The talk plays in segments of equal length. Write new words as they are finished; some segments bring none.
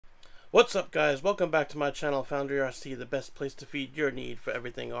What's up, guys? Welcome back to my channel, Foundry RC, the best place to feed your need for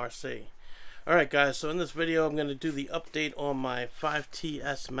everything RC. Alright guys, so in this video I'm going to do the update on my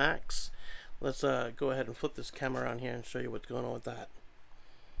 5TS Max. Let's go ahead and flip this camera around here and show you what's going on with that.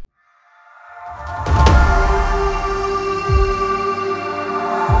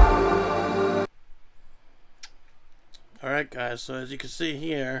 Alright guys, so as you can see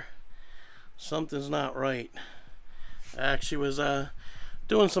here, something's not right. I actually was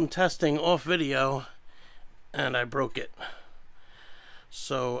doing some testing off video and I broke it.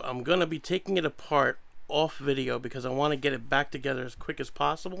 So I'm gonna be taking it apart off video because I want to get it back together as quick as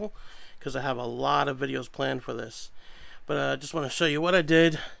possible because I have a lot of videos planned for this. But I just want to show you what I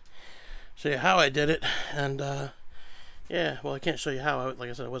did, show you how I did it, and yeah, well, I can't show you how. Like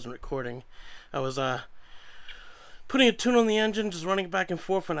I said, I wasn't recording. I was putting a tune on the engine, just running it back and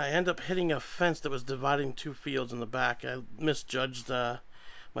forth, and I ended up hitting a fence that was dividing two fields in the back. I misjudged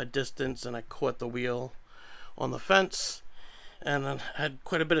my distance and I caught the wheel on the fence, and then had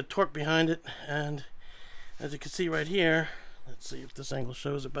quite a bit of torque behind it. And as you can see right here, let's see if this angle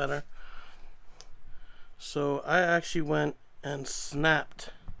shows it better. So I actually went and snapped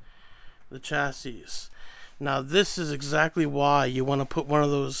the chassis. Now this is exactly why you want to put one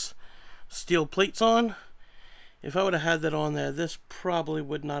of those steel plates on. If I would have had that on there, this probably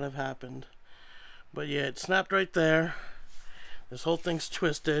would not have happened. But yeah, it snapped right there. This whole thing's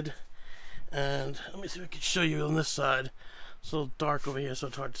twisted. And let me see if I can show you on this side. It's a little dark over here, so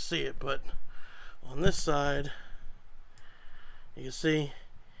it's hard to see it. But on this side, you can see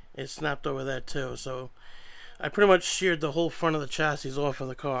it snapped over there too. So I pretty much sheared the whole front of the chassis off of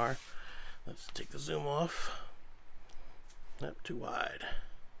the car. Let's take the zoom off. Not too wide.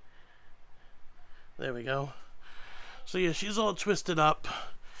 There we go. So yeah, she's all twisted up.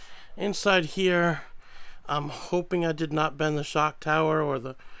 Inside here, I'm hoping I did not bend the shock tower or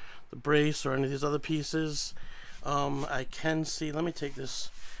the brace or any of these other pieces. I can see, let me take this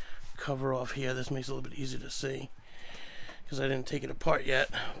cover off here. This makes it a little bit easier to see because I didn't take it apart yet.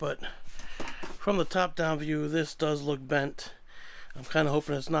 But from the top down view, this does look bent. I'm kind of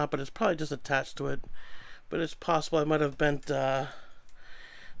hoping it's not, but it's probably just attached to it. But it's possible I might have bent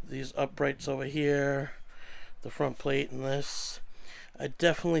these uprights over here, the front plate, and this. I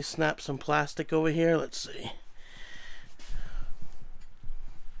definitely snapped some plastic over here. Let's see.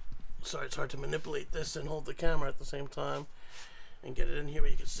 Sorry, it's hard to manipulate this and hold the camera at the same time and get it in here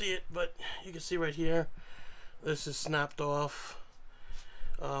where you can see it, but you can see right here, this is snapped off.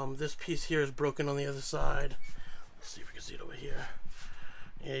 This piece here is broken on the other side. Let's see if we can see it over here.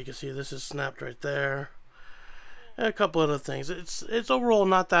 Yeah, you can see this is snapped right there. And a couple other things. It's overall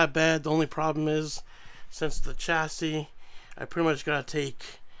not that bad. The only problem is, since the chassis, I pretty much gotta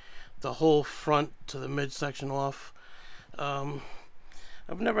take the whole front to the midsection off.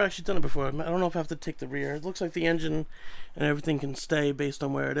 I've never actually done it before. I don't know if I have to take the rear. It looks like the engine and everything can stay based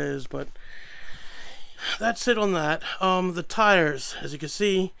on where it is, but that's it on that. The tires, as you can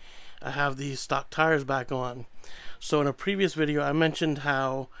see, I have these stock tires back on. So in a previous video, I mentioned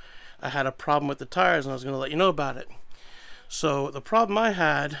how I had a problem with the tires, and I was going to let you know about it. So the problem I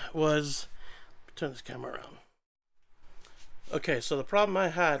had was, turn this camera around. Okay, so the problem I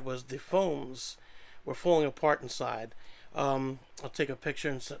had was the foams were falling apart inside. I'll take a picture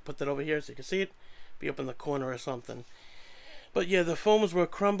and put that over here so you can see it. Be up in the corner or something. But yeah, the foams were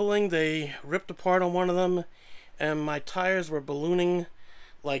crumbling. They ripped apart on one of them, and my tires were ballooning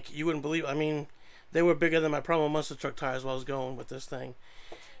like you wouldn't believe. I mean, they were bigger than my Promo Monster Truck tires while I was going with this thing.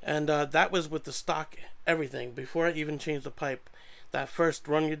 And that was with the stock everything. Before I even changed the pipe, that first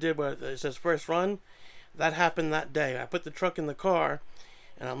run you did where it says first run, that happened that day. I put the truck in the car,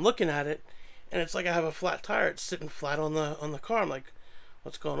 and I'm looking at it, and it's like I have a flat tire. It's sitting flat on the car. I'm like,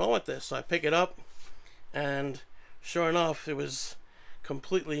 what's going on with this? So I pick it up, and sure enough, it was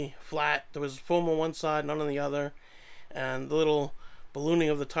completely flat. There was foam on one side, none on the other, and the little ballooning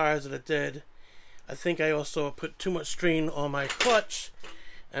of the tires that it did. I think I also put too much strain on my clutch,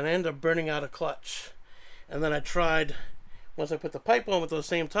 and I ended up burning out a clutch. And then I tried, once I put the pipe on with those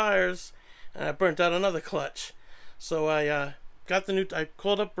same tires, and I burnt out another clutch. So I got the new, I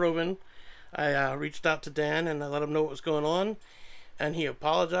called up Broven. I reached out to Dan and I let him know what was going on, and he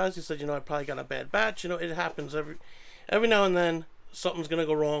apologized. He said, you know, I probably got a bad batch. You know, it happens every now and then. Something's gonna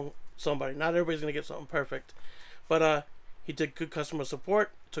go wrong. Somebody, not everybody's gonna get something perfect, but he did good customer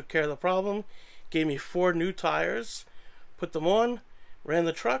support, took care of the problem, gave me 4 new tires, put them on, ran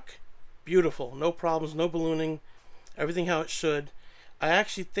the truck, beautiful, no problems, no ballooning, everything how it should. I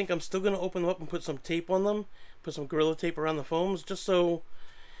actually think I'm still gonna open them up and put some tape on them, put some Gorilla Tape around the foams, just so,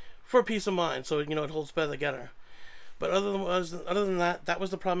 for peace of mind, so you know it holds better together. But other than that, that was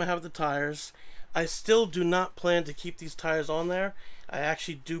the problem I have with the tires. I still do not plan to keep these tires on there. I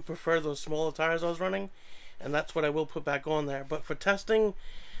actually do prefer those smaller tires I was running, and that's what I will put back on there. But for testing,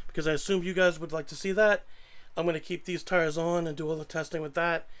 because I assume you guys would like to see that, I'm going to keep these tires on and do all the testing with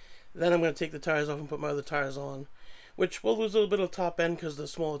that. Then I'm going to take the tires off and put my other tires on, which will lose a little bit of top end because of the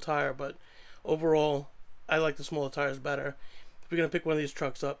smaller tire, but overall, I like the smaller tires better. If you're going to pick one of these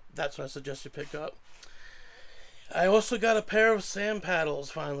trucks up, that's what I suggest you pick up. I also got a pair of sand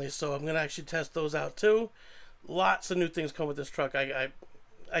paddles finally, so I'm going to actually test those out too. Lots of new things come with this truck. I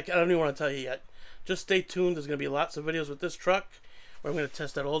don't even want to tell you yet. Just stay tuned. There's going to be lots of videos with this truck where I'm going to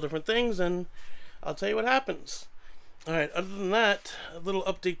test out all different things, and I'll tell you what happens. Alright, other than that, a little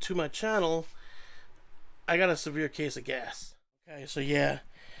update to my channel. I got a severe case of gas. Okay, so yeah,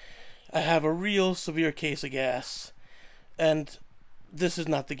 I have a real severe case of gas. And this is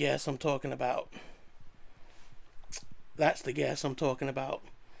not the gas I'm talking about. That's the gas I'm talking about.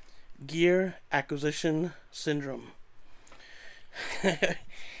 Gear acquisition syndrome.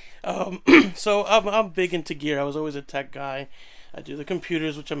 So I'm big into gear. I was always a tech guy. I do the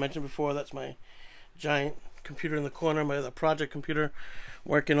computers, which I mentioned before. That's my giant computer in the corner, my other project computer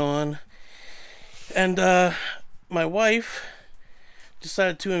working on. And my wife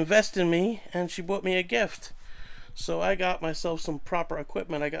decided to invest in me, and she bought me a gift. So I got myself some proper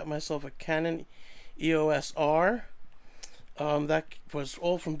equipment. I got myself a Canon EOS R. That was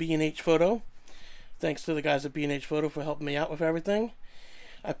all from B&H Photo. Thanks to the guys at B&H Photo for helping me out with everything.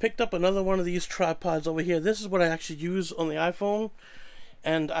 I picked up another one of these tripods over here. This is what I actually use on the iPhone,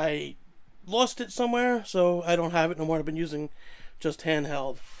 and I lost it somewhere, so I don't have it no more. I've been using just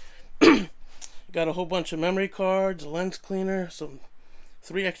handheld. Got a whole bunch of memory cards, a lens cleaner,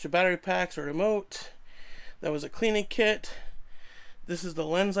 3 extra battery packs, a remote. That was a cleaning kit. This is the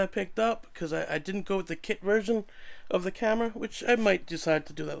lens I picked up because I didn't go with the kit version of the camera, which I might decide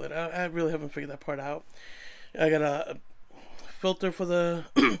to do that later. I really haven't figured that part out. I got a filter for the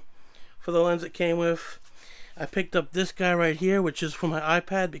for the lens it came with. I picked up this guy right here, which is for my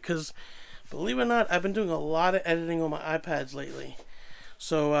iPad, because believe it or not, I've been doing a lot of editing on my iPads lately.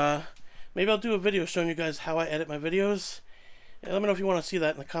 So maybe I'll do a video showing you guys how I edit my videos. Yeah, let me know if you want to see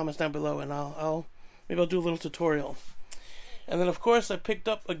that in the comments down below, and maybe I'll do a little tutorial. And then of course I picked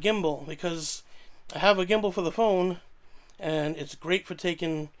up a gimbal because I have a gimbal for the phone, and it's great for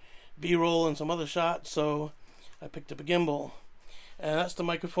taking B-roll and some other shots. So I picked up a gimbal, and that's the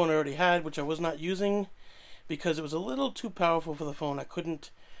microphone I already had, which I was not using because it was a little too powerful for the phone. I couldn't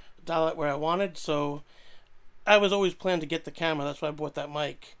dial it where I wanted, so I was always planning to get the camera. That's why I bought that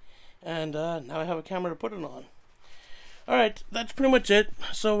mic, and now I have a camera to put it on. Alright, that's pretty much it.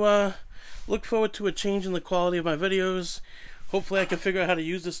 So look forward to a change in the quality of my videos. Hopefully I can figure out how to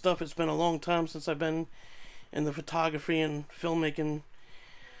use this stuff. It's been a long time since I've been in the photography and filmmaking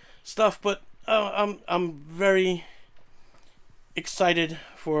stuff, but I'm very excited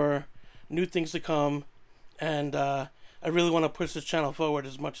for new things to come, and I really want to push this channel forward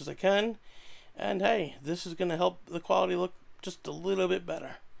as much as I can. And hey, this is going to help the quality look just a little bit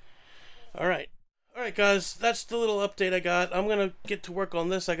better. Alright guys, that's the little update I got. I'm going to get to work on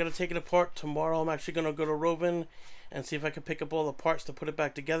this. I got to take it apart tomorrow. I'm actually going to go to Rovin and see if I can pick up all the parts to put it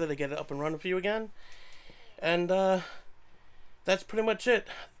back together to get it up and running for you again. And that's pretty much it.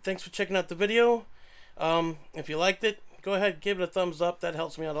 Thanks for checking out the video. If you liked it, go ahead, give it a thumbs up. That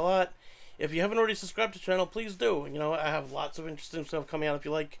helps me out a lot. If you haven't already subscribed to the channel, please do. You know, I have lots of interesting stuff coming out. If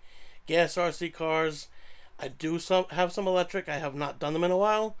you like gas RC cars, I do have some electric. I have not done them in a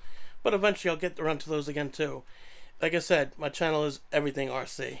while, but eventually I'll get around to those again too. Like I said, my channel is everything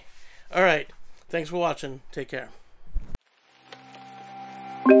RC. Alright, thanks for watching. Take care.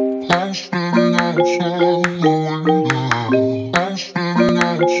 I'm spinning outside, going down. I'm spinning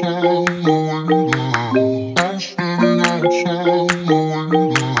outside, going down. I'm spinning outside,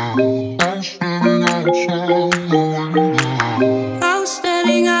 going down. I'm spinning outside, going down.